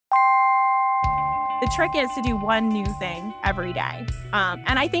The trick is to do one new thing every day.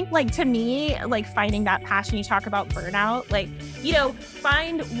 And I think to me, finding that passion, you talk about burnout,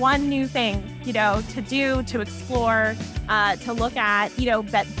 find one new thing, to do, to explore, to look at, be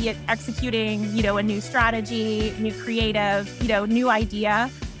it executing, a new strategy, new creative, new idea.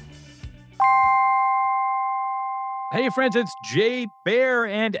 Hey friends, it's Jay Baer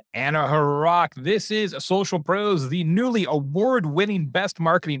and Anna Hrock. This is Social Pros, the newly award-winning best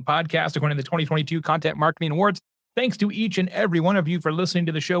marketing podcast according to the 2022 Content Marketing Awards. Thanks to each and every one of you for listening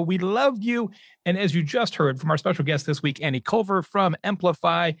to the show. We love you. And as you just heard from our special guest this week, Annie Culver from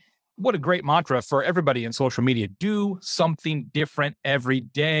Amplify, what a great mantra for everybody in social media. Do something different every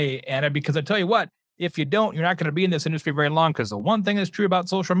day, Anna, because I tell you what, if you don't, you're not going to be in this industry very long, because the one thing that's true about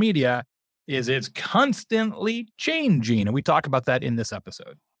social media is it's constantly changing. And we talk about that in this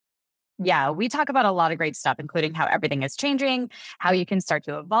episode. Yeah, we talk about a lot of great stuff, including how everything is changing, how you can start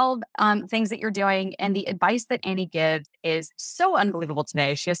to evolve things that you're doing. And the advice that Annie gives is so unbelievable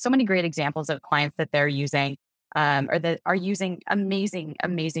today. She has so many great examples of clients that they're using or that are using amazing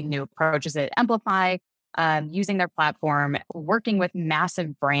new approaches at Amplify, using their platform, working with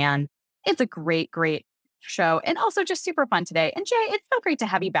massive brands. It's a great show and also just super fun today. And Jay, it's so great to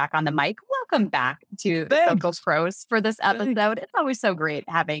have you back on the mic. Welcome back to Social Pros for this episode. It's always so great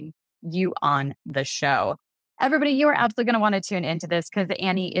having you on the show. Everybody, you are absolutely going to want to tune into this because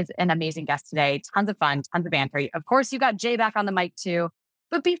Annie is an amazing guest today. Tons of fun, tons of banter. Of course, you got Jay back on the mic too.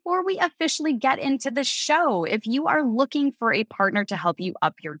 But before we officially get into the show, if you are looking for a partner to help you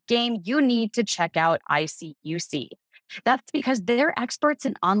up your game, you need to check out ICUC. That's because they're experts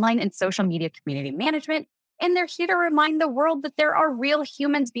in online and social media community management, and they're here to remind the world that there are real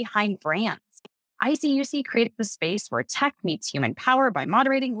humans behind brands. ICUC created the space where tech meets human power by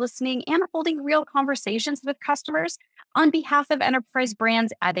moderating, listening, and holding real conversations with customers on behalf of enterprise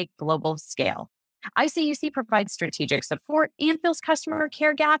brands at a global scale. ICUC provides strategic support and fills customer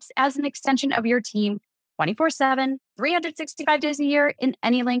care gaps as an extension of your team 24/7, 365 days a year in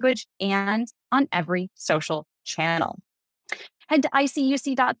any language and on every social channel. Head to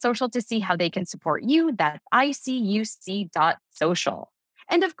ICUC.social to see how they can support you. That's ICUC.social.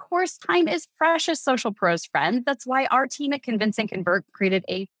 And of course, time is precious, Social Pros friends. That's why our team at Convince and Convert created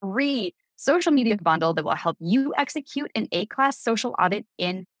a free social media bundle that will help you execute an A-class social audit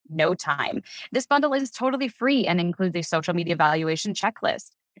in no time. This bundle is totally free and includes a social media evaluation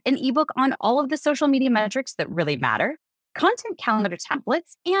checklist, an ebook on all of the social media metrics that really matter, content calendar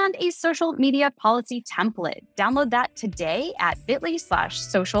templates, and a social media policy template. Download that today at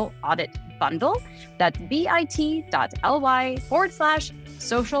bit.ly/social audit bundle. That's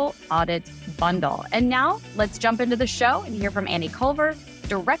bit.ly/social audit bundle. And now let's jump into the show and hear from Annie Culver,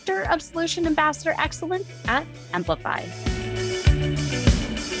 Director of Solution Ambassador Excellence at Amplify.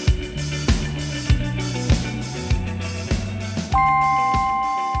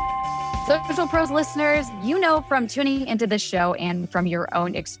 Social Pros listeners, you know from tuning into this show and from your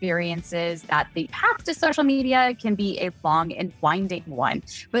own experiences that the path to social media can be a long and winding one.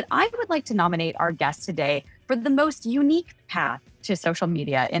 But I would like to nominate our guest today for the most unique path to social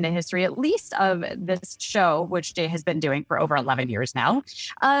media in the history, at least of this show, which Jay has been doing for over 11 years now.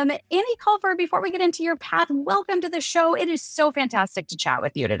 Annie Culver, before we get into your path, welcome to the show. It is so fantastic to chat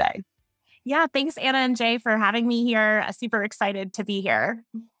with you today. Yeah, thanks, Anna and Jay, for having me here. Super excited to be here.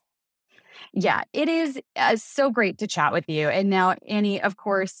 Yeah, it is so great to chat with you. And now, Annie, of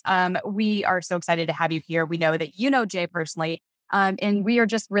course, we are so excited to have you here. We know that you know Jay personally, and we are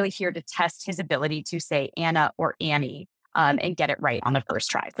just really here to test his ability to say Anna or Annie and get it right on the first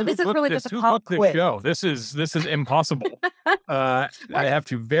try. So this is really just a pop quiz. Show. This is impossible. I have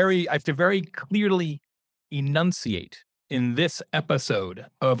to very clearly enunciate in this episode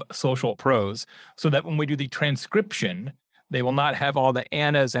of Social Pros so that when we do the transcription, they will not have all the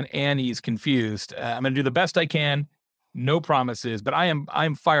Annas and Annies confused. I'm going to do the best I can. No promises, but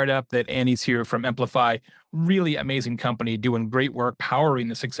I'm fired up that Annie's here from Amplify. Really amazing company, doing great work, powering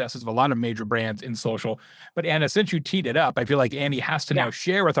the successes of a lot of major brands in social. But Anna, since you teed it up, I feel like Annie has to now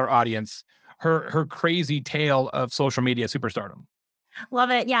share with our audience her crazy tale of social media superstardom.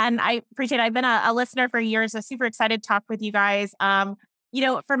 Love it. Yeah. And I appreciate it. I've been a listener for years. So super excited to talk with you guys. From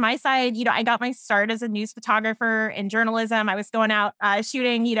my side, I got my start as a news photographer in journalism. I was going out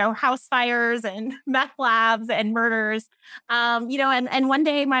shooting, house fires and meth labs and murders. And one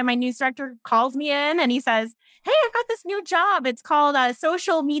day my news director calls me in and he says, "Hey, I've got this new job. It's called a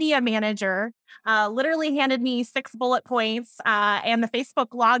social media manager." Literally handed me 6 bullet points and the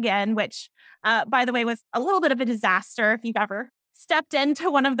Facebook login, which, by the way, was a little bit of a disaster if you've ever stepped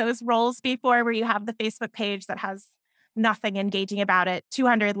into one of those roles before where you have the Facebook page that has nothing engaging about it,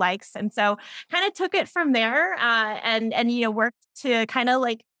 200 likes. And so kind of took it from there, and worked to kind of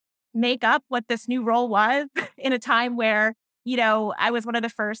like make up what this new role was in a time where, I was one of the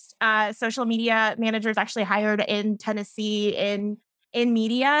first social media managers actually hired in Tennessee in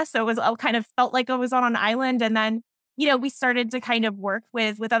media. So it was all kind of felt like I was on an island. And then, we started to kind of work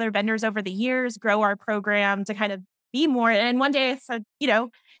with other vendors over the years, grow our program to kind of be more. And one day I said, hey,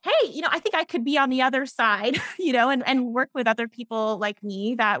 I think I could be on the other side, and work with other people like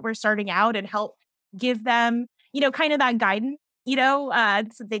me that were starting out and help give them, kind of that guidance,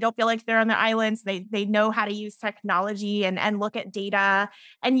 so they don't feel like they're on the islands. They know how to use technology and look at data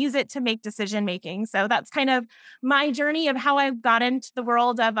and use it to make decision making. So that's kind of my journey of how I got into the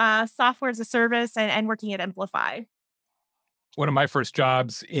world of software as a service and working at Amplify. One of my first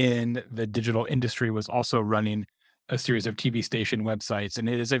jobs in the digital industry was also running a series of TV station websites. And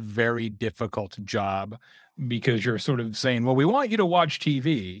it is a very difficult job because you're sort of saying, well, we want you to watch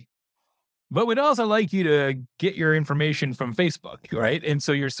TV, but we'd also like you to get your information from Facebook, right? And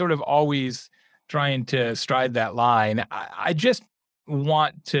so you're sort of always trying to stride that line. I just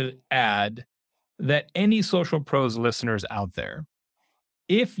want to add that any Social Pros listeners out there,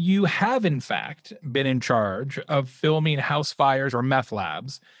 if you have, in fact, been in charge of filming house fires or meth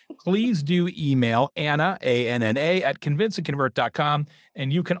labs, please do email Anna, A-N-N-A, at convinceandconvert.com,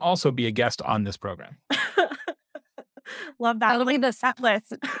 and you can also be a guest on this program. Love that. That'll be the set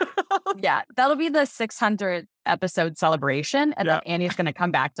list. Yeah, that'll be the 600 episode celebration, and then Annie's going to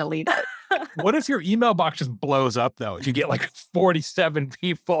come back to lead it. What if your email box just blows up, though? You get like 47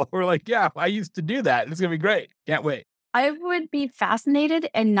 people who are like, yeah, I used to do that. It's going to be great. Can't wait. I would be fascinated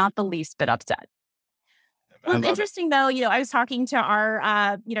and not the least bit upset. Well, interesting though, I was talking to our,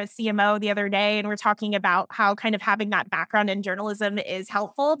 CMO the other day, and we're talking about how kind of having that background in journalism is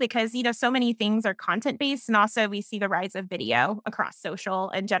helpful because, so many things are content based. And also we see the rise of video across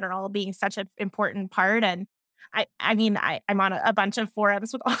social in general being such an important part. And I'm on a bunch of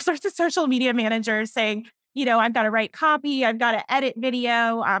forums with all sorts of social media managers saying, I've got to write copy, I've got to edit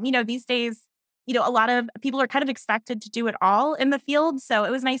video. These days, a lot of people are kind of expected to do it all in the field. So it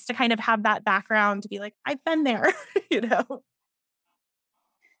was nice to kind of have that background to be like, I've been there,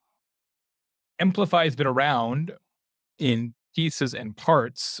 Amplify has been around in pieces and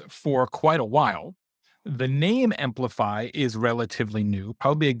parts for quite a while. The name Amplify is relatively new.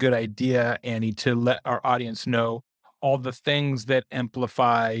 Probably a good idea, Annie, to let our audience know all the things that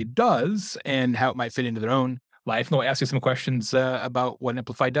Amplify does and how it might fit into their own life. And we'll ask you some questions about what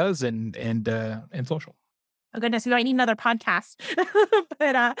Amplify does and social. Oh goodness, we might need another podcast.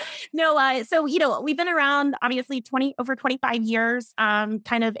 But so we've been around obviously over 25 years,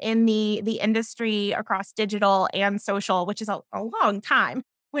 kind of in the industry across digital and social, which is a long time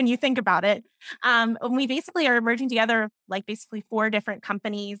when you think about it. And we basically are merging together like basically 4 different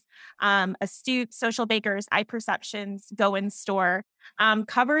companies, Astute, Social Bakers, iPerceptions, Go In Store,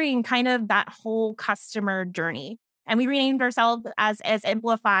 covering kind of that whole customer journey. And we renamed ourselves as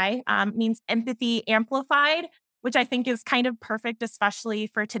Amplify, means empathy amplified, which I think is kind of perfect, especially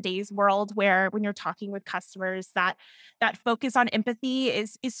for today's world where when you're talking with customers, that focus on empathy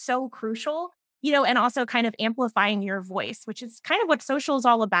is so crucial. And also kind of amplifying your voice, which is kind of what social is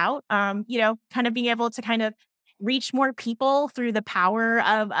all about. Kind of being able to kind of reach more people through the power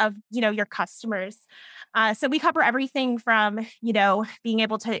of your customers. So we cover everything from, being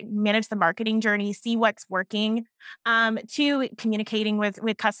able to manage the marketing journey, see what's working, to communicating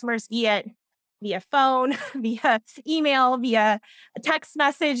with customers via phone, via email, via a text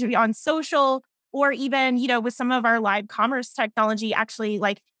message, on social, or even, with some of our live commerce technology, actually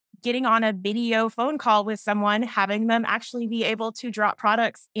like getting on a video phone call with someone, having them actually be able to drop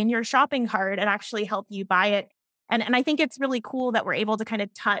products in your shopping cart and actually help you buy it. And I think it's really cool that we're able to kind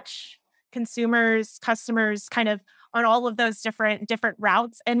of touch consumers, customers kind of on all of those different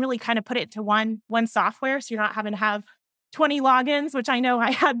routes and really kind of put it to one software. So you're not having to have 20 logins, which I know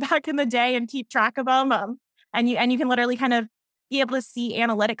I had back in the day, and keep track of them. And you can literally kind of be able to see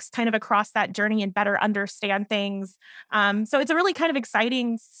analytics kind of across that journey and better understand things. So it's a really kind of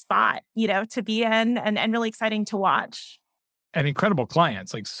exciting spot, to be in and really exciting to watch. And incredible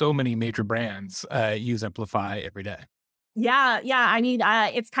clients, like so many major brands use Amplify every day. Yeah.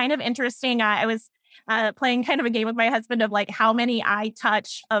 It's kind of interesting. I was playing kind of a game with my husband of like how many I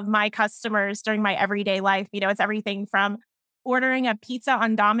touch of my customers during my everyday life. It's everything from ordering a pizza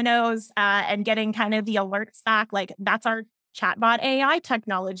on Domino's and getting kind of the alerts back. Like that's our chatbot AI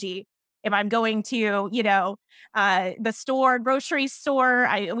technology. If I'm going to, the store, grocery store,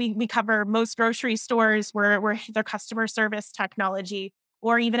 we cover most grocery stores where their customer service technology.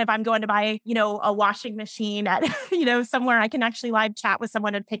 or even if I'm going to buy, a washing machine at, somewhere, I can actually live chat with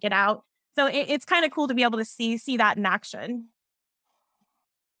someone and pick it out. So it's kind of cool to be able to see that in action.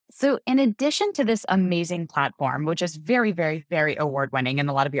 So, in addition to this amazing platform, which is very, very, very award winning, and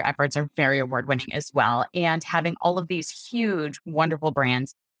a lot of your efforts are very award winning as well, and having all of these huge, wonderful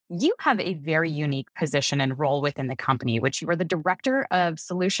brands, you have a very unique position and role within the company, which you are the Director of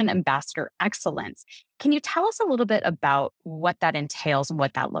Solution Ambassador Excellence. Can you tell us a little bit about what that entails and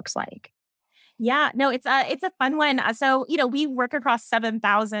what that looks like? Yeah, no, it's a fun one. So, we work across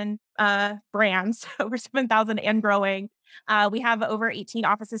 7,000 brands, over 7,000 and growing. We have over 18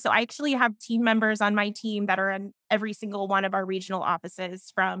 offices. So I actually have team members on my team that are in every single one of our regional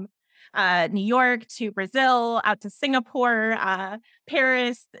offices, from New York to Brazil, out to Singapore,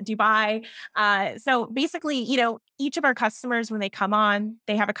 Paris, Dubai. So basically, each of our customers, when they come on,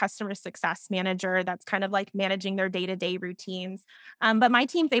 they have a customer success manager that's kind of like managing their day-to-day routines. But my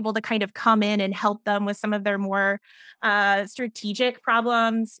team's able to kind of come in and help them with some of their more strategic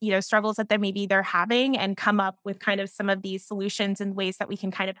problems, struggles that they're having, and come up with kind of some of these solutions and ways that we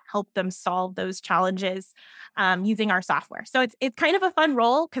can kind of help them solve those challenges using our software. So it's kind of a fun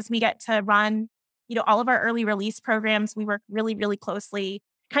role because we get to run, all of our early release programs. We work really, really closely,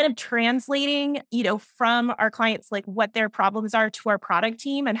 kind of translating, from our clients, like what their problems are, to our product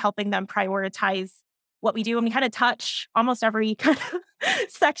team, and helping them prioritize what we do. And we kind of touch almost every kind of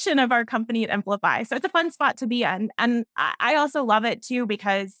section of our company at Amplify. So it's a fun spot to be in. And I also love it too,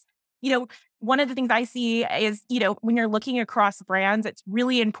 because, one of the things I see is, when you're looking across brands, it's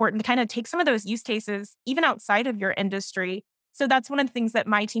really important to kind of take some of those use cases, even outside of your industry. So that's one of the things that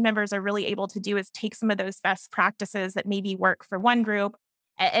my team members are really able to do, is take some of those best practices that maybe work for one group,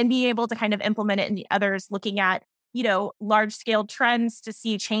 and be able to kind of implement it in the others, looking at, large scale trends to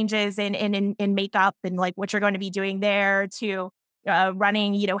see changes in makeup, and like what you're going to be doing there, to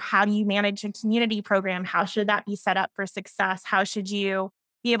running, how do you manage a community program? How should that be set up for success? How should you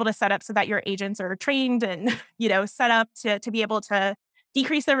be able to set up so that your agents are trained and, set up to be able to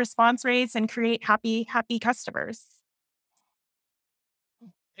decrease their response rates and create happy customers?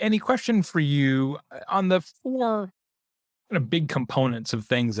 Any question for you on the four kind of big components of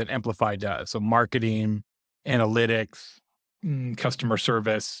things that Amplify does? So marketing, analytics, customer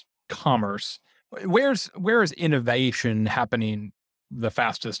service, commerce. Where is innovation happening the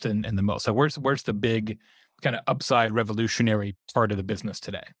fastest and the most? So where's the big kind of upside revolutionary part of the business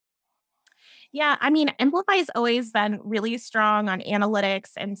today? Yeah, I mean, Amplify's always been really strong on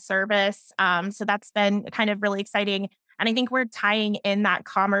analytics and service. So that's been kind of really exciting. And I think we're tying in that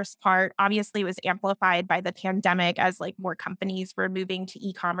commerce part. Obviously, it was amplified by the pandemic as like more companies were moving to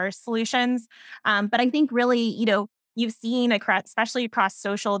e-commerce solutions. But I think really, you've seen across, especially across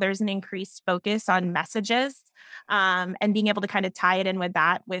social, there's an increased focus on messages, and being able to kind of tie it in with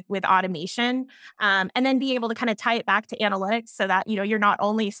that, with automation, and then be able to kind of tie it back to analytics, so that, you're not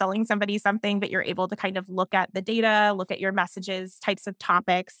only selling somebody something, but you're able to kind of look at the data, look at your messages, types of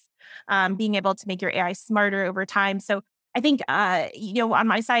topics, being able to make your AI smarter over time. So I think, on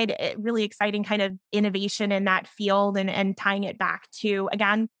my side, really exciting kind of innovation in that field, and tying it back to,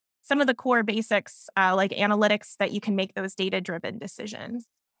 again, some of the core basics, like analytics, that you can make those data-driven decisions.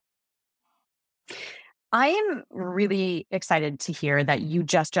 I am really excited to hear that you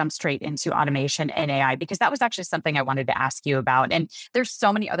just jumped straight into automation and AI, because that was actually something I wanted to ask you about. And there's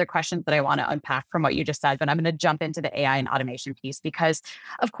so many other questions that I want to unpack from what you just said, but I'm going to jump into the AI and automation piece because,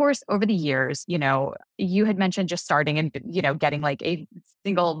 of course, over the years, you had mentioned just starting and, getting like a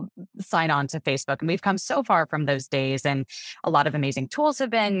single sign on to Facebook. And we've come so far from those days, and a lot of amazing tools have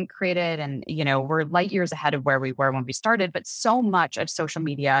been created, and, we're light years ahead of where we were when we started, but so much of social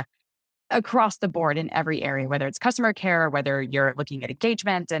media across the board in every area, whether it's customer care, whether you're looking at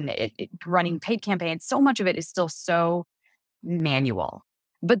engagement and running paid campaigns, so much of it is still so manual.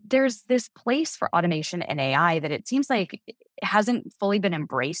 But there's this place for automation and AI that it seems like it hasn't fully been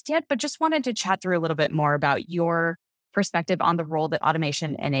embraced yet, but just wanted to chat through a little bit more about your perspective on the role that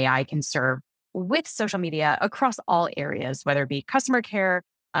automation and AI can serve with social media across all areas, whether it be customer care,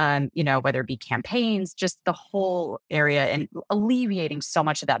 whether it be campaigns, just the whole area, and alleviating so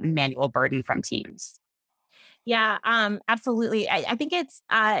much of that manual burden from teams. Yeah, absolutely. I think it's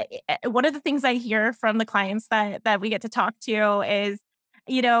one of the things I hear from the clients that we get to talk to is,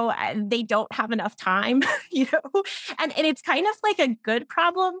 they don't have enough time, and it's kind of like a good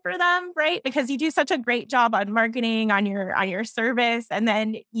problem for them, right? Because you do such a great job on marketing, on your service, and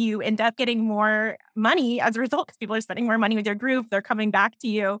then you end up getting more money as a result, because people are spending more money with your group, they're coming back to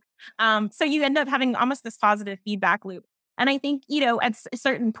you. So you end up having almost this positive feedback loop. And I think, at a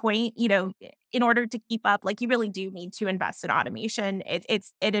certain point, in order to keep up, like you really do need to invest in automation.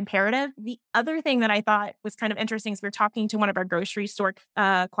 It's an imperative. The other thing that I thought was kind of interesting is we are talking to one of our grocery store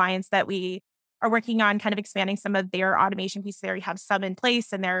clients that we are working on kind of expanding some of their automation pieces. They already have some in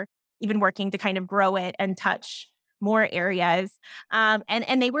place and they're even working to kind of grow it and touch more areas.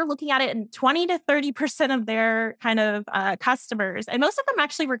 And they were looking at it, and 20 to 30% of their kind of customers, and most of them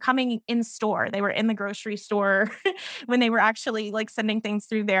actually were coming in store. They were in the grocery store when they were actually like sending things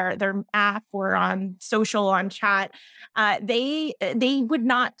through their app or on social, on chat. They would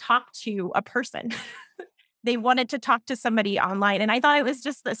not talk to a person. They wanted to talk to somebody online. And I thought it was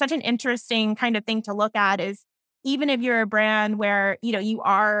just such an interesting kind of thing to look at, is even if you're a brand where, you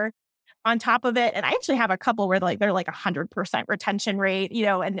are on top of it. And I actually have a couple where they're like 100% retention rate,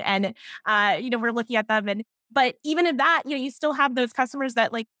 and we're looking at them. But even in that, you still have those customers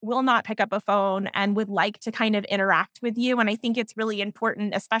that like will not pick up a phone and would like to kind of interact with you. And I think it's really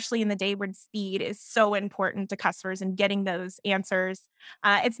important, especially in the day when speed is so important to customers and getting those answers.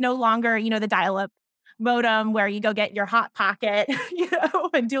 It's no longer, the dial-up modem where you go get your hot pocket,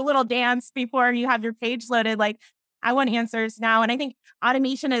 and do a little dance before you have your page loaded. Like, I want answers now. And I think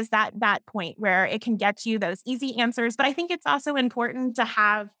automation is that point where it can get you those easy answers. But I think it's also important to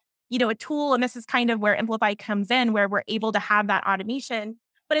have, a tool. And this is kind of where Amplify comes in, where we're able to have that automation,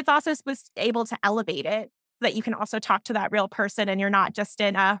 but it's also supposed to be able to elevate it so that you can also talk to that real person and you're not just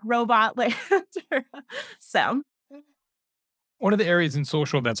in a robot land. So one of the areas in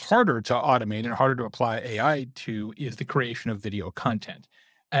social that's harder to automate and harder to apply AI to is the creation of video content.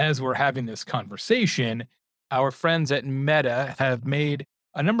 As we're having this conversation, our friends at Meta have made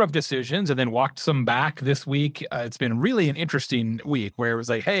a number of decisions and then walked some back this week. It's been really an interesting week where it was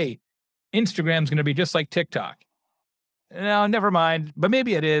like, hey, Instagram's going to be just like TikTok. No, never mind. But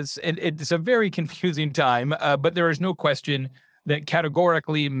maybe it is. It's a very confusing time. But there is no question that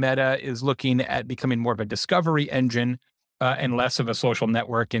categorically Meta is looking at becoming more of a discovery engine and less of a social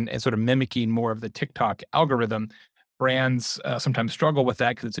network, and sort of mimicking more of the TikTok algorithm. Brands sometimes struggle with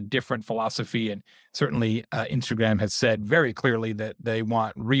that because it's a different philosophy. And certainly Instagram has said very clearly that they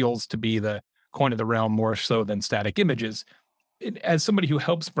want Reels to be the coin of the realm more so than static images. As somebody who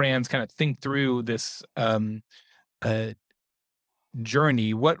helps brands kind of think through this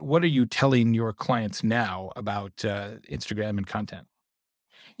journey, what are you telling your clients now about Instagram and content?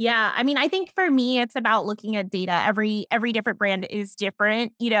 yeah, I mean, I think for me, it's about looking at data. Every different brand is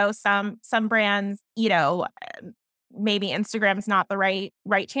different. Some brands, maybe Instagram's not the right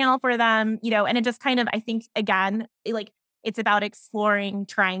channel for them, and it just kind of, I think, again, it's about exploring,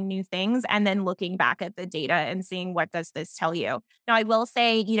 trying new things, and then looking back at the data and seeing what does this tell you. Now, I will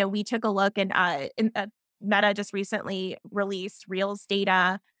say, we took a look, and Meta just recently released Reels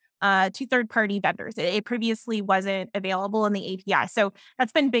data to third-party vendors. It previously wasn't available in the API. So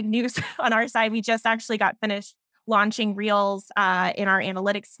that's been big news on our side. We just actually got finished launching Reels in our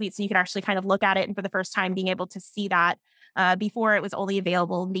analytics suite. So you can actually kind of look at it, and for the first time being able to see that before it was only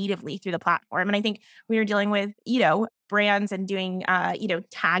available natively through the platform. And I think we were dealing with, brands and doing,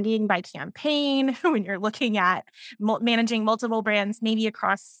 tagging by campaign when you're looking at managing multiple brands, maybe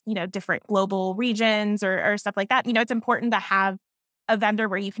across, different global regions or stuff like that. It's important to have a vendor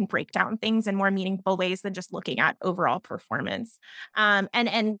where you can break down things in more meaningful ways than just looking at overall performance.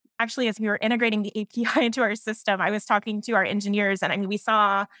 And actually, as we were integrating the API into our system, I was talking to our engineers, and I mean, we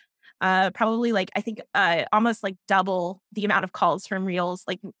saw probably almost like double the amount of calls from Reels.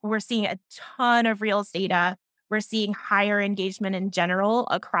 Like, we're seeing a ton of Reels data. We're seeing higher engagement in general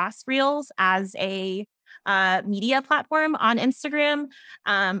across Reels as a media platform on Instagram.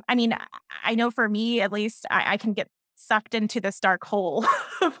 I mean, I know for me, at least, I can get sucked into this dark hole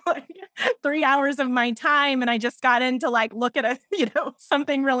of 3 hours of my time. And I just got into look at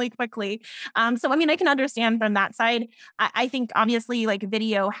something really quickly. So, I mean, I can understand from that side. I think obviously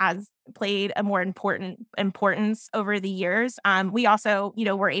video has played a more importance over the years. We also,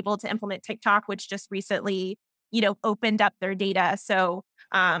 were able to implement TikTok, which just recently, opened up their data. So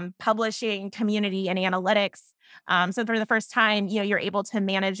publishing, community, and analytics. So for the first time, you're able to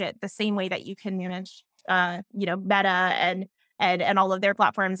manage it the same way that you can manage Meta and all of their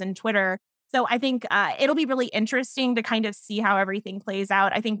platforms and Twitter. So I think it'll be really interesting to kind of see how everything plays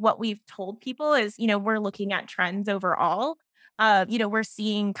out. I think what we've told people is, we're looking at trends overall. We're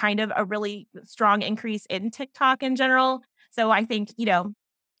seeing kind of a really strong increase in TikTok in general. So I think,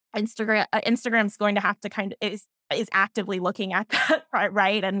 Instagram's going to have to kind of is actively looking at that,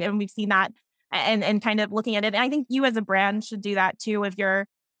 right? And we've seen that and kind of looking at it. And I think you as a brand should do that too. If you're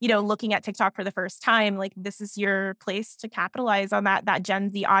looking at TikTok for the first time, this is your place to capitalize on that Gen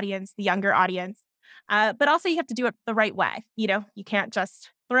Z audience, the younger audience. But also you have to do it the right way. You can't just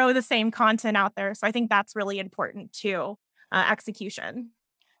throw the same content out there. So I think that's really important too, execution.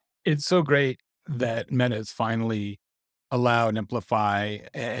 It's so great that Meta has finally allowed Amplify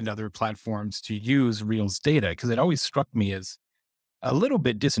and other platforms to use Reels data, because it always struck me as a little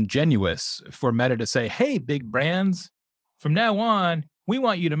bit disingenuous for Meta to say, hey, big brands, from now on, we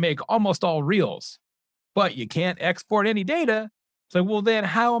want you to make almost all Reels, but you can't export any data. It's like, well, then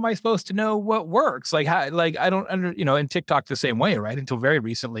how am I supposed to know what works? Like, how, like, I don't and TikTok the same way, right? Until very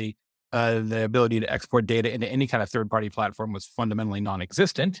recently, the ability to export data into any kind of third-party platform was fundamentally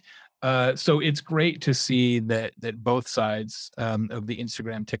non-existent. So it's great to see that both sides of the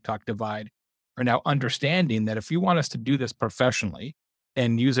Instagram TikTok divide are now understanding that if you want us to do this professionally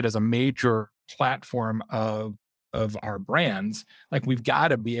and use it as a major platform of our brands, like we've got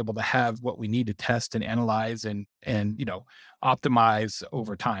to be able to have what we need to test and analyze and optimize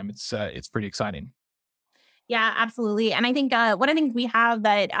over time. It's pretty exciting. Yeah, absolutely. And I think what I think we have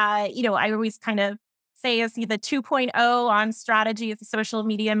that, I always kind of say is the 2.0 on strategy as the social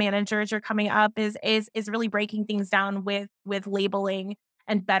media managers are coming up is really breaking things down with labeling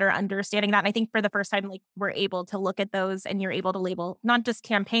and better understanding that. And I think for the first time, like we're able to look at those and you're able to label not just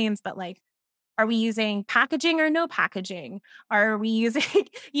campaigns, but like, are we using packaging or no packaging? Are we using,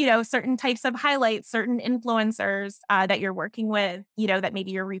 certain types of highlights, certain influencers that you're working with, that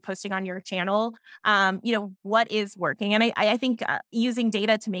maybe you're reposting on your channel? What is working? And I think using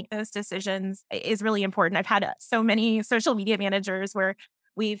data to make those decisions is really important. I've had so many social media managers where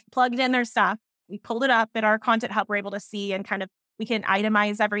we've plugged in their stuff, we pulled it up in our content hub, we're able to see and kind of, we can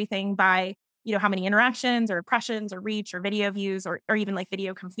itemize everything by, how many interactions or impressions or reach or video views or even like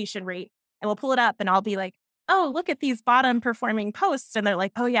video completion rate. And we'll pull it up and I'll be like, oh, look at these bottom performing posts. And they're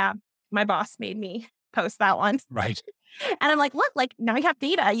like, oh yeah, my boss made me post that one. Right. And I'm like, look, like now we have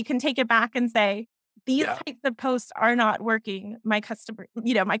data. You can take it back and say, these types of posts are not working. My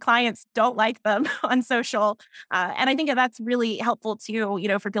my clients don't like them on social. And I think that's really helpful too,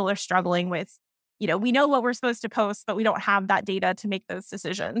 for people who are struggling with, we know what we're supposed to post, but we don't have that data to make those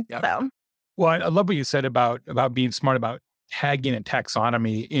decisions. Yep. So, well, I love what you said about being smart about tagging and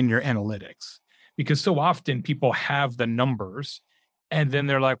taxonomy in your analytics, because so often people have the numbers and then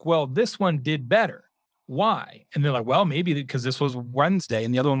they're like, well, this one did better. Why? And they're like, well, maybe because this was Wednesday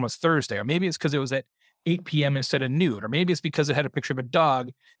and the other one was Thursday, or maybe it's because it was at 8 p.m. instead of noon, or maybe it's because it had a picture of a dog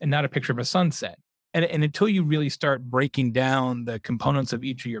and not a picture of a sunset. And until you really start breaking down the components of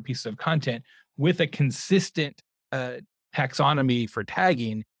each of your pieces of content with a consistent taxonomy for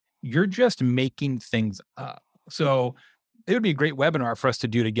tagging, you're just making things up. So it would be a great webinar for us to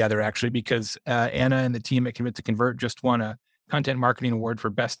do together, actually, because Anna and the team at Commit to Convert just won a Content Marketing Award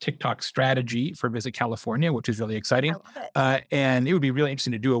for Best TikTok Strategy for Visit California, which is really exciting. I love it. And it would be really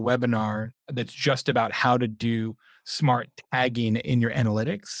interesting to do a webinar that's just about how to do smart tagging in your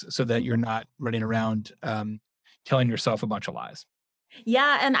analytics so that you're not running around telling yourself a bunch of lies.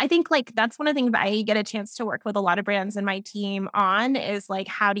 Yeah. And I think like that's one of the things I get a chance to work with a lot of brands in my team on is like,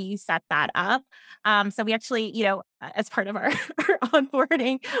 how do you set that up? So we actually, as part of our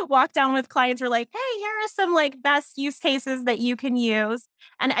onboarding, walk down with clients. We're like, hey, here are some like best use cases that you can use.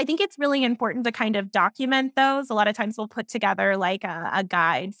 And I think it's really important to kind of document those. A lot of times we'll put together like a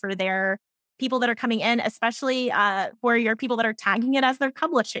guide for their people that are coming in, especially for your people that are tagging it as they're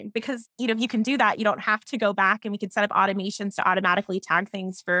publishing, because, you can do that. You don't have to go back, and we can set up automations to automatically tag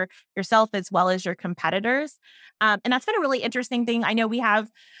things for yourself as well as your competitors. And that's been a really interesting thing. I know we have,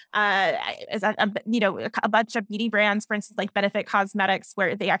 a bunch of beauty brands, for instance, like Benefit Cosmetics,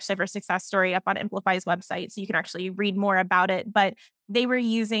 where they actually have a success story up on Amplify's website. So you can actually read more about it, but they were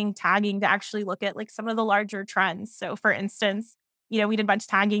using tagging to actually look at like some of the larger trends. So for instance, we did a bunch of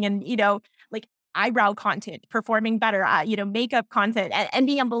tagging and, like eyebrow content performing better, makeup content and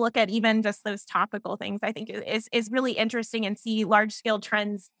being able to look at even just those topical things, I think is really interesting and see large scale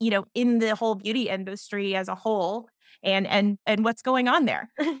trends, in the whole beauty industry as a whole and what's going on there.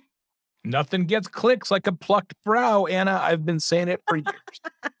 Nothing gets clicks like a plucked brow, Anna. I've been saying it for years.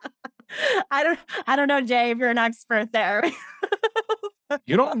 I don't know, Jay, if you're an expert there.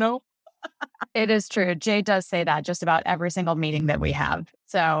 You don't know. It is true. Jay does say that just about every single meeting that we have.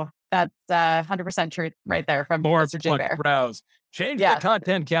 So that's 100% truth right there from More Mr. Jay Bear. Brows. Change the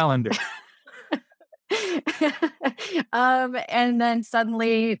content calendar. And then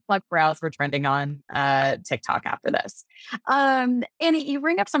suddenly plucked brows were trending on TikTok after this. And you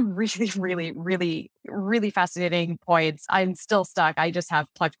bring up some really, really, really, really fascinating points. I'm still stuck. I just have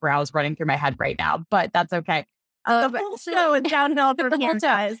plucked brows running through my head right now, but that's okay. The whole show is downhill from here,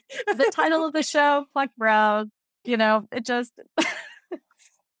 guys. The title of the show, Plucked Brows, it just...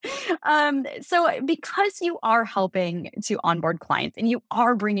 So because you are helping to onboard clients and you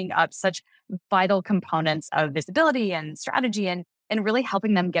are bringing up such vital components of visibility and strategy and really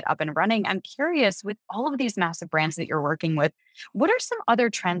helping them get up and running, I'm curious with all of these massive brands that you're working with, what are some other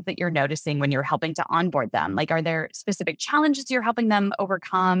trends that you're noticing when you're helping to onboard them? Like, are there specific challenges you're helping them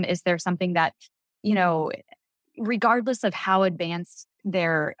overcome? Is there something that, you know, regardless of how advanced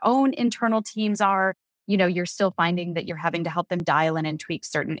their own internal teams are, you're still finding that you're having to help them dial in and tweak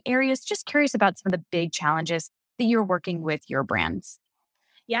certain areas? Just curious about some of the big challenges that you're working with your brands.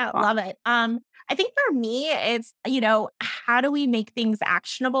 Yeah, love it. I think for me, it's, how do we make things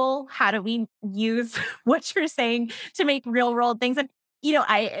actionable? How do we use what you're saying to make real world things? And,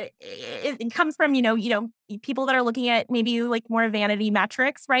 it comes from, people that are looking at maybe like more vanity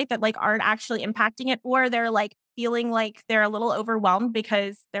metrics, right? That like aren't actually impacting it, or they're like feeling like they're a little overwhelmed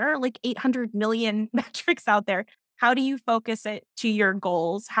because there are like 800 million metrics out there. How do you focus it to your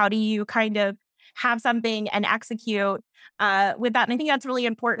goals? How do you kind of have something and execute with that? And I think that's really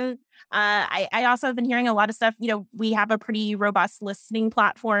important. I also have been hearing a lot of stuff. We have a pretty robust listening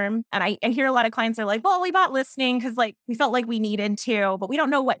platform. And I hear a lot of clients are like, well, we bought listening because like we felt like we needed to, but we don't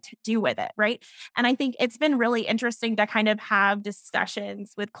know what to do with it. Right. And I think it's been really interesting to kind of have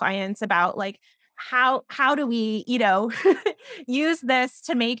discussions with clients about like, how do we, use this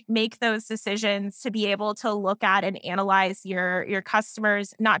to make those decisions, to be able to look at and analyze your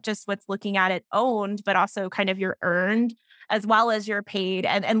customers, not just what's looking at it owned, but also kind of your earned as well as your paid,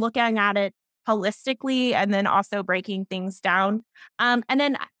 and looking at it holistically, and then also breaking things down. And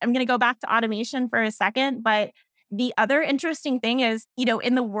then I'm going to go back to automation for a second, but the other interesting thing is,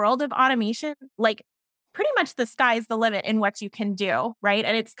 in the world of automation, like pretty much the sky's the limit in what you can do, right?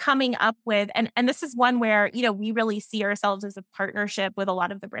 And it's coming up with, and this is one where, we really see ourselves as a partnership with a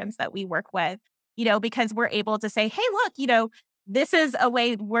lot of the brands that we work with, because we're able to say, hey, look, this is a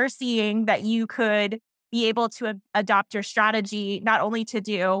way we're seeing that you could be able to adopt your strategy, not only to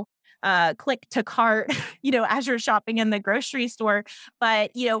do click to cart, as you're shopping in the grocery store,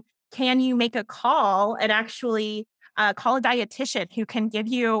 but, can you make a call and actually call a dietitian who can give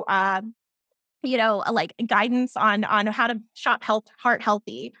you, like guidance on how to shop heart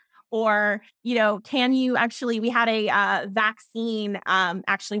healthy? Or, can you actually, we had a vaccine,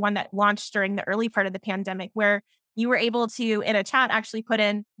 actually one that launched during the early part of the pandemic, where you were able to, in a chat, actually put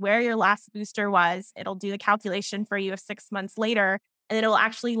in where your last booster was. It'll do the calculation for you of 6 months later, and it'll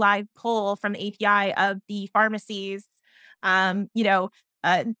actually live pull from the API of the pharmacies,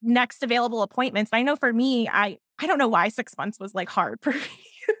 next available appointments. And I know for me, I don't know why 6 months was like hard for me.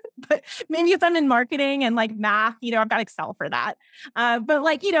 But maybe if I'm in marketing and like math, I've got Excel for that. But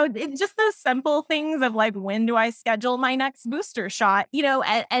like, it's just those simple things of like, when do I schedule my next booster shot,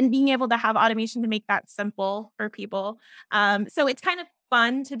 and being able to have automation to make that simple for people. So it's kind of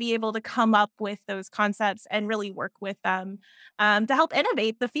fun to be able to come up with those concepts and really work with them to help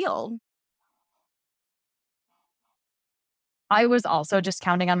innovate the field. I was also just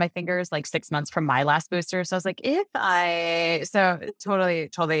counting on my fingers like 6 months from my last booster. So I was like, totally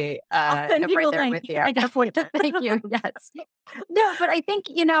I'll send you right a there link. with you. I definitely Thank you. Yes. No, but I think,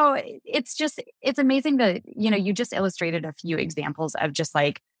 it's amazing that, you just illustrated a few examples of just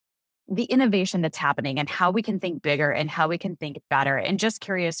like the innovation that's happening and how we can think bigger and how we can think better. And just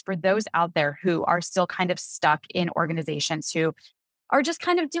curious for those out there who are still kind of stuck in organizations who are just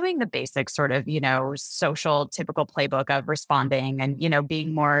kind of doing the basic sort of, social typical playbook of responding and,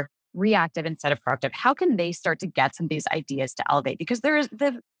 being more reactive instead of proactive. How can they start to get some of these ideas to elevate? Because there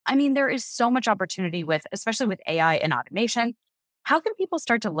is so much opportunity with, especially with AI and automation. How can people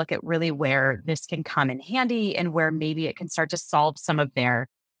start to look at really where this can come in handy and where maybe it can start to solve some of their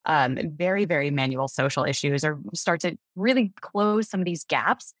very, very manual social issues, or start to really close some of these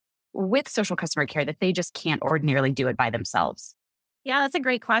gaps with social customer care that they just can't ordinarily do it by themselves? Yeah, that's a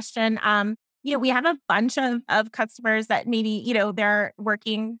great question. We have a bunch of customers that maybe, they're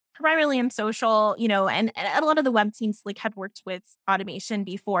working primarily in social, and a lot of the web teams like have worked with automation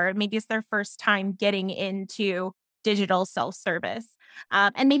before. Maybe it's their first time getting into digital self-service.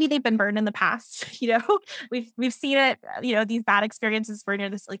 And maybe they've been burned in the past. We've seen it, these bad experiences where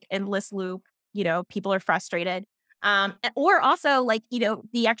this like endless loop, people are frustrated. Or also like,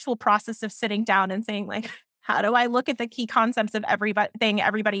 the actual process of sitting down and saying like, how do I look at the key concepts of everything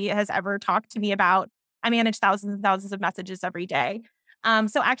everybody has ever talked to me about? I manage thousands and thousands of messages every day.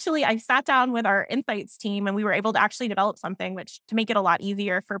 So actually, I sat down with our insights team and we were able to actually develop something which to make it a lot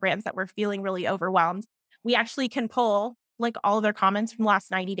easier for brands that were feeling really overwhelmed. We actually can pull like all of their comments from the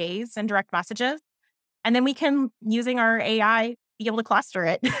last 90 days and direct messages. And then we can, using our AI, be able to cluster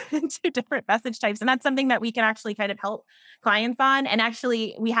it into different message types. And that's something that we can actually kind of help clients on. And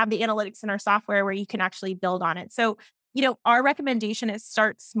actually, we have the analytics in our software where you can actually build on it. So, our recommendation is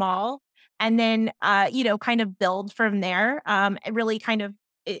start small and then, kind of build from there. It really kind of,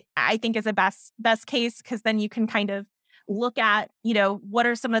 I think is a best case, because then you can kind of look at, what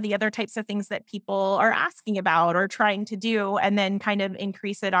are some of the other types of things that people are asking about or trying to do, and then kind of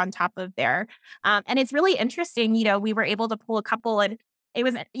increase it on top of there. And it's really interesting, we were able to pull a couple, and it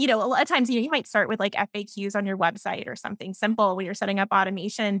was, a lot of times, you might start with like FAQs on your website or something simple when you're setting up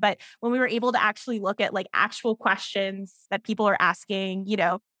automation. But when we were able to actually look at like actual questions that people are asking,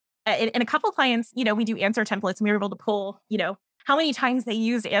 in a couple of clients, we do answer templates, and we were able to pull, how many times they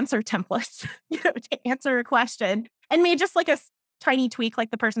use answer templates, to answer a question, and made just like a tiny tweak,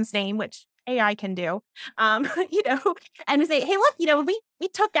 like the person's name, which AI can do, and say, hey, look, we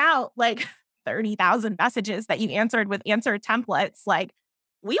took out like 30,000 messages that you answered with answer templates. Like,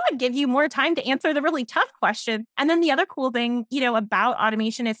 we would give you more time to answer the really tough question. And then the other cool thing, about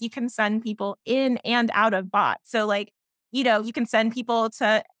automation is you can send people in and out of bot. So like, you can send people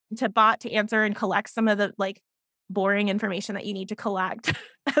to bot to answer and collect some of the like boring information that you need to collect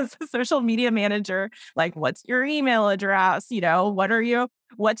as a social media manager. Like, what's your email address?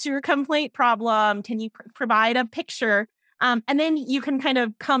 What's your complaint problem? Can you provide a picture? And then you can kind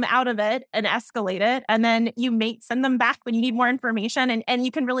of come out of it and escalate it. And then you may send them back when you need more information, and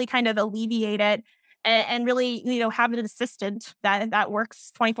you can really kind of alleviate it and really, have an assistant that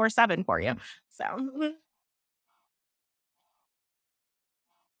works 24/7 for you. So.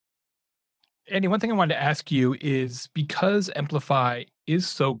 Andy, one thing I wanted to ask you is, because Amplify is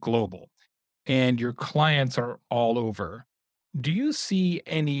so global and your clients are all over, do you see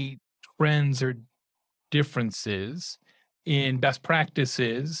any trends or differences in best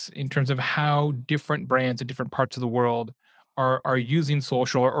practices in terms of how different brands in different parts of the world are using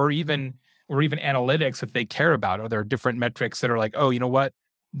social, or even analytics if they care about? Are there different metrics that are like, oh, you know what?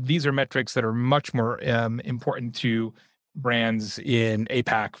 These are metrics that are much more important to brands in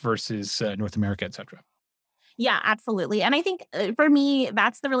APAC versus North America, et cetera? Yeah, absolutely. And I think for me,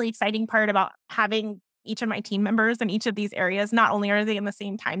 that's the really exciting part about having each of my team members in each of these areas. Not only are they in the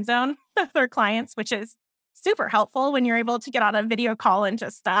same time zone as their clients, which is super helpful when you're able to get on a video call and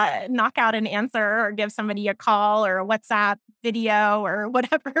just knock out an answer, or give somebody a call or a WhatsApp video or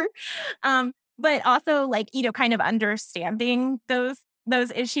whatever. But also like, kind of understanding those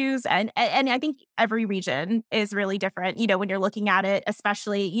issues. And I think every region is really different, when you're looking at it,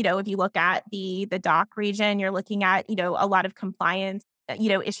 especially, if you look at the DACH region, you're looking at, a lot of compliance,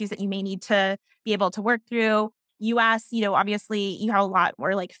 issues that you may need to be able to work through. US, obviously you have a lot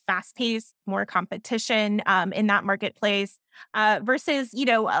more like fast paced, more competition in that marketplace versus,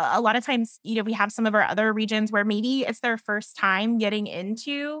 a lot of times, we have some of our other regions where maybe it's their first time getting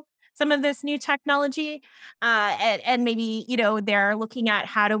into some of this new technology. And maybe, they're looking at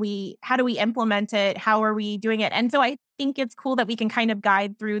how do we implement it? How are we doing it? And so I think it's cool that we can kind of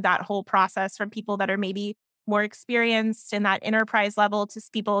guide through that whole process from people that are maybe more experienced in that enterprise level to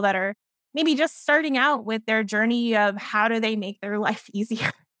people that are maybe just starting out with their journey of how do they make their life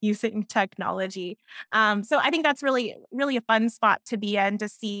easier using technology. So I think that's really, really a fun spot to be in, to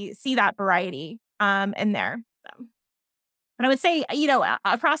see that variety in there. So. And I would say,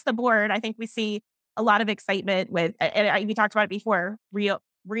 across the board, I think we see a lot of excitement with, and we talked about it before,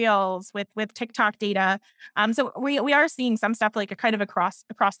 reels with TikTok data. So we are seeing some stuff like a kind of across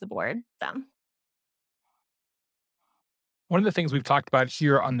the board. So. One of the things we've talked about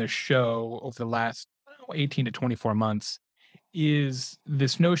here on the show over the last 18 to 24 months is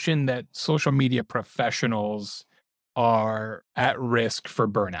this notion that social media professionals are at risk for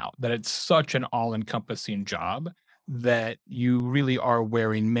burnout, that it's such an all-encompassing job that you really are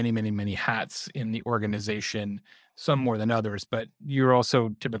wearing many, many, many hats in the organization, some more than others, but you're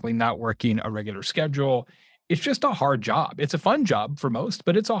also typically not working a regular schedule. It's just a hard job. It's a fun job for most,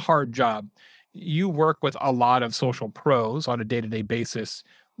 but it's a hard job. You work with a lot of social pros on a day-to-day basis.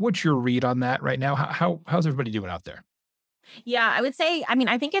 What's your read on that right now? How's everybody doing out there? Yeah, I would say,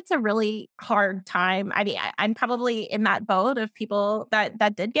 I think it's a really hard time. I'm probably in that boat of people that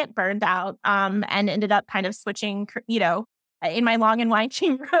did get burned out and ended up kind of switching, in my long and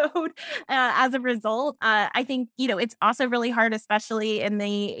winding road as a result. I think, it's also really hard, especially in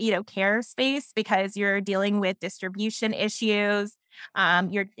the, care space, because you're dealing with distribution issues.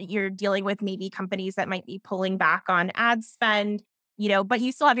 You're dealing with maybe companies that might be pulling back on ad spend, but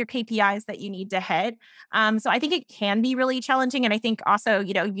you still have your KPIs that you need to hit. So I think it can be really challenging. And I think also,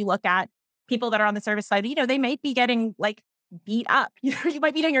 you look at people that are on the service side, they might be getting like beat up. You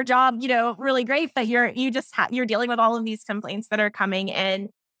might be doing your job, really great, but you're dealing with all of these complaints that are coming in.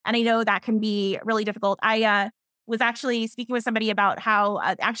 And I know that can be really difficult. I was actually speaking with somebody about how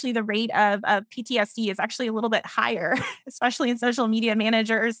actually the rate of PTSD is actually a little bit higher, especially in social media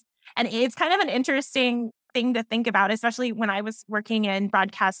managers. And it's kind of an interesting thing to think about, especially when I was working in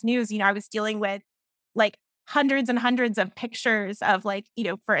broadcast news. I was dealing with like hundreds and hundreds of pictures of like,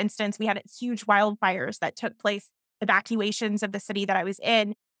 for instance, we had huge wildfires that took place, evacuations of the city that I was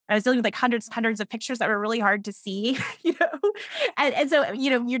in. I was dealing with like hundreds and hundreds of pictures that were really hard to see, and so,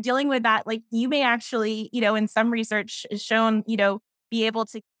 you're dealing with that. Like you may actually, in some research is shown, be able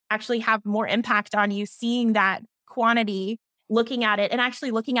to actually have more impact on you seeing that quantity, looking at it and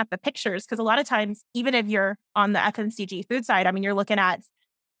actually looking at the pictures. Cause a lot of times, even if you're on the FMCG food side, I mean, you're looking at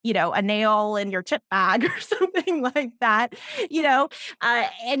a nail in your chip bag or something like that,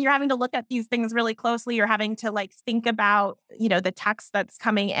 and you're having to look at these things really closely. You're having to like think about, the text that's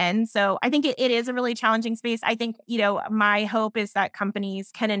coming in. So I think it is a really challenging space. I think, my hope is that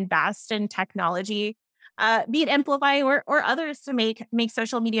companies can invest in technology, be it Amplify or others to make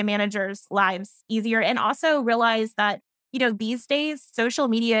social media managers' lives easier. And also realize that, these days, social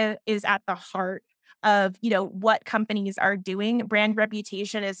media is at the heart of, what companies are doing. Brand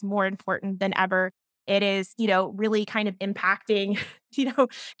reputation is more important than ever. It is, really kind of impacting,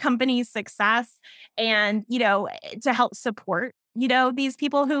 companies' success and, to help support, these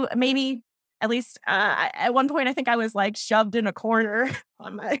people who maybe at least at one point, I think I was like shoved in a corner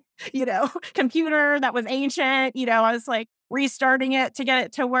on my, computer that was ancient. I was like restarting it to get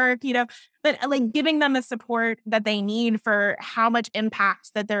it to work, but like giving them the support that they need for how much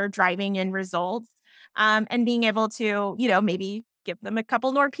impact that they're driving in results. And being able to, maybe give them a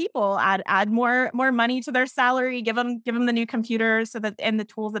couple more people, add more money to their salary, give them the new computers and the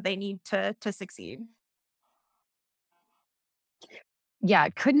tools that they need to succeed. Yeah,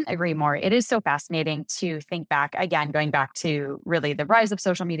 couldn't agree more. It is so fascinating to think back again, going back to really the rise of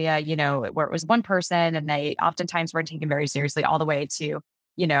social media, where it was one person and they oftentimes weren't taken very seriously all the way to,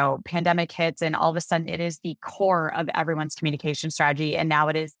 pandemic hits. And all of a sudden it is the core of everyone's communication strategy. And now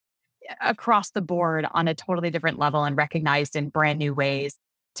it is across the board on a totally different level and recognized in brand new ways,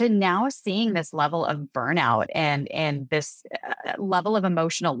 to now seeing this level of burnout and this level of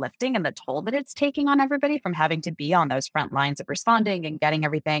emotional lifting and the toll that it's taking on everybody from having to be on those front lines of responding and getting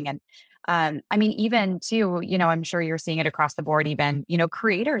everything. And I mean, even too, I'm sure you're seeing it across the board. Even,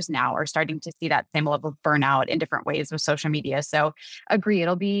 creators now are starting to see that same level of burnout in different ways with social media. So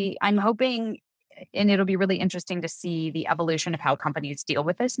agree. I'm hoping, and it'll be really interesting to see the evolution of how companies deal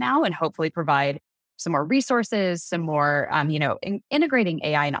with this now and hopefully provide some more resources, some more, integrating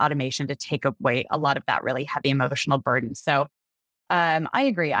AI and automation to take away a lot of that really heavy emotional burden. So I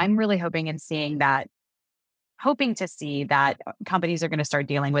agree. I'm really hoping to see that companies are going to start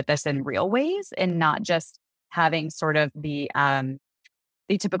dealing with this in real ways and not just having sort of the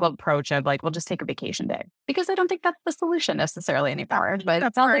typical approach of like, we'll just take a vacation day, because I don't think that's the solution necessarily anymore. But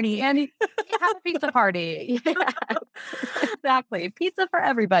it's party. Have a pizza party. Yeah, exactly. Pizza for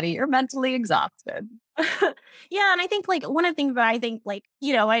everybody. You're mentally exhausted. Yeah. And I think like one of the things that I think like,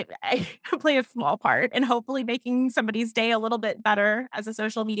 I play a small part in hopefully making somebody's day a little bit better as a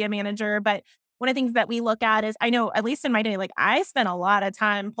social media manager. But one of the things that we look at is, I know, at least in my day, like I spent a lot of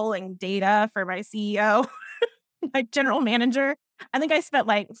time pulling data for my CEO, like general manager. I think I spent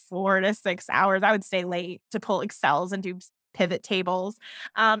like 4 to 6 hours. I would stay late to pull Excels and do pivot tables.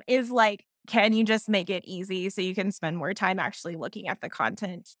 Is like, can you just make it easy so you can spend more time actually looking at the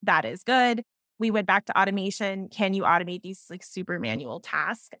content that is good? We went back to automation. Can you automate these like super manual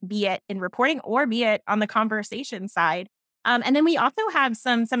tasks, be it in reporting or be it on the conversation side? And then we also have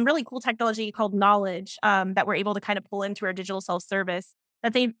some really cool technology called Knowledge that we're able to kind of pull into our digital self-service,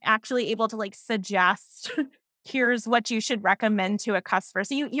 that they actually able to like suggest here's what you should recommend to a customer.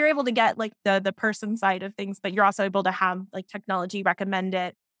 So you're able to get like the person side of things, but you're also able to have like technology recommend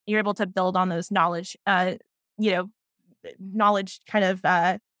it. You're able to build on those knowledge, knowledge kind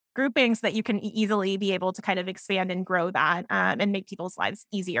of groupings that you can easily be able to kind of expand and grow that and make people's lives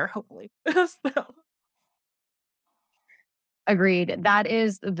easier, hopefully. So. Agreed. That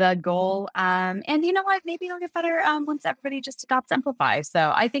is the goal. And you know what? Maybe it'll get better once everybody just adopts Amplify.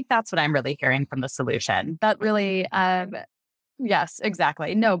 So I think that's what I'm really hearing from the solution. That really, yes,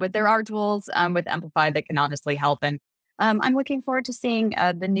 exactly. No, but there are tools with Amplify that can honestly help. And I'm looking forward to seeing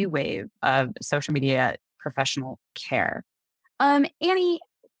the new wave of social media professional care. Annie,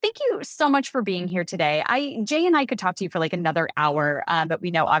 thank you so much for being here today. Jay and I could talk to you for like another hour, but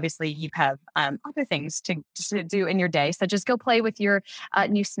we know obviously you have other things to do in your day. So just go play with your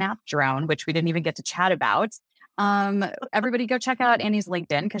new Snap drone, which we didn't even get to chat about. Everybody go check out Annie's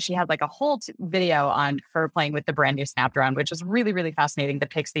LinkedIn because she had like a whole video on her playing with the brand new Snapdragon, which is really, really fascinating. The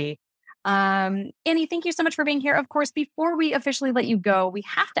Pixie. Annie, thank you so much for being here. Of course, before we officially let you go, we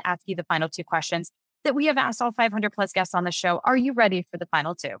have to ask you the final two questions that we have asked all 500 plus guests on the show. Are you ready for the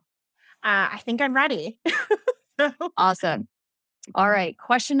final two? I think I'm ready. Awesome. All right.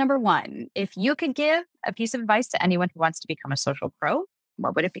 Question number one. If you could give a piece of advice to anyone who wants to become a social pro,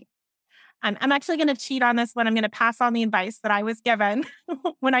 what would it be? I'm actually going to cheat on this one. I'm going to pass on the advice that I was given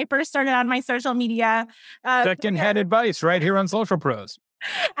when I first started on my social media. Secondhand advice right here on Social Pros.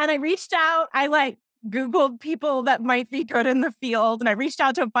 And I reached out. I Googled people that might be good in the field. And I reached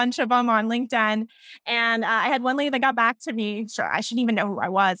out to a bunch of them on LinkedIn. And I had one lady that got back to me. Sure, I shouldn't even know who I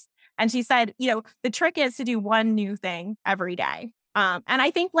was. And she said, the trick is to do one new thing every day. And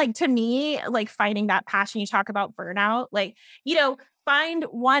I think to me, finding that passion, you talk about burnout, find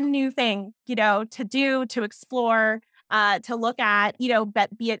one new thing, to do, to explore, to look at, be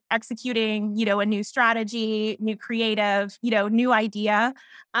it executing, a new strategy, new creative, new idea.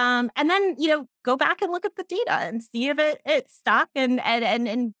 And then, go back and look at the data and see if it stuck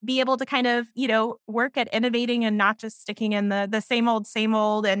and be able to kind of, work at innovating and not just sticking in the same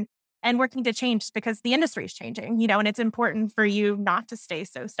old and working to change because the industry is changing, and it's important for you not to stay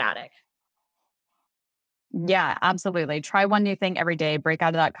so static. Yeah, absolutely. Try one new thing every day, break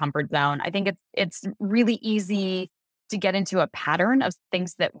out of that comfort zone. I think it's really easy to get into a pattern of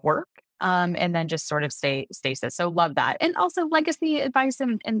things that work and then just sort of stay stasis. So love that. And also legacy advice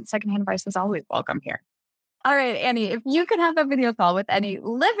and secondhand advice is always welcome here. All right, Annie, if you could have a video call with any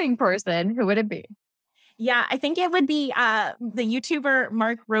living person, who would it be? Yeah, I think it would be the YouTuber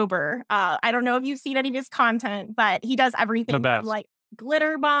Mark Rober. I don't know if you've seen any of his content, but he does everything from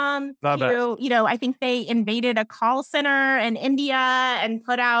glitter bomb to, I think they invaded a call center in India and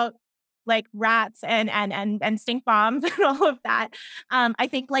put out rats and stink bombs and all of that. I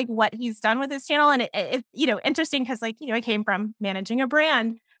think what he's done with his channel and it interesting because I came from managing a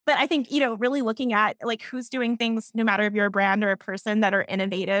brand. But I think, really looking at who's doing things, no matter if you're a brand or a person that are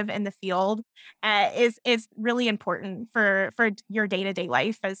innovative in the field is really important for your day-to-day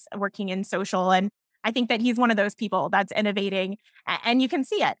life as working in social. And I think that he's one of those people that's innovating and you can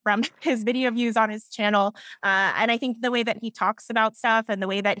see it from his video views on his channel. And I think the way that he talks about stuff and the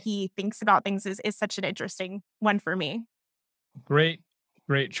way that he thinks about things is such an interesting one for me. Great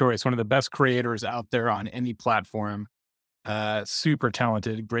choice. One of the best creators out there on any platform. Super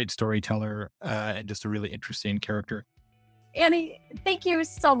talented, great storyteller, and just a really interesting character. Annie, thank you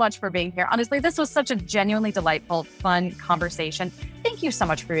so much for being here. Honestly, this was such a genuinely delightful, fun conversation. Thank you so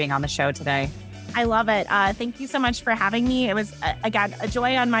much for being on the show today. I love it. Thank you so much for having me. It was, again, a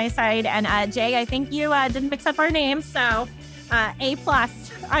joy on my side. And Jay, I think you didn't mix up our names, so A+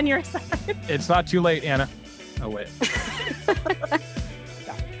 on your side. It's not too late, Anna. Oh, wait.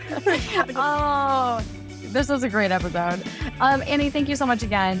 Oh, this was a great episode. Annie, thank you so much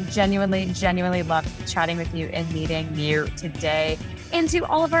again. Genuinely loved chatting with you and meeting you today. And to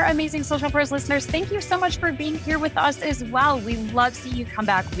all of our amazing Social Pros listeners, thank you so much for being here with us as well. We love seeing you come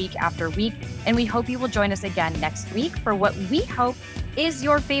back week after week. And we hope you will join us again next week for what we hope is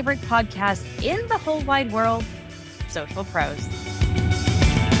your favorite podcast in the whole wide world, Social Pros.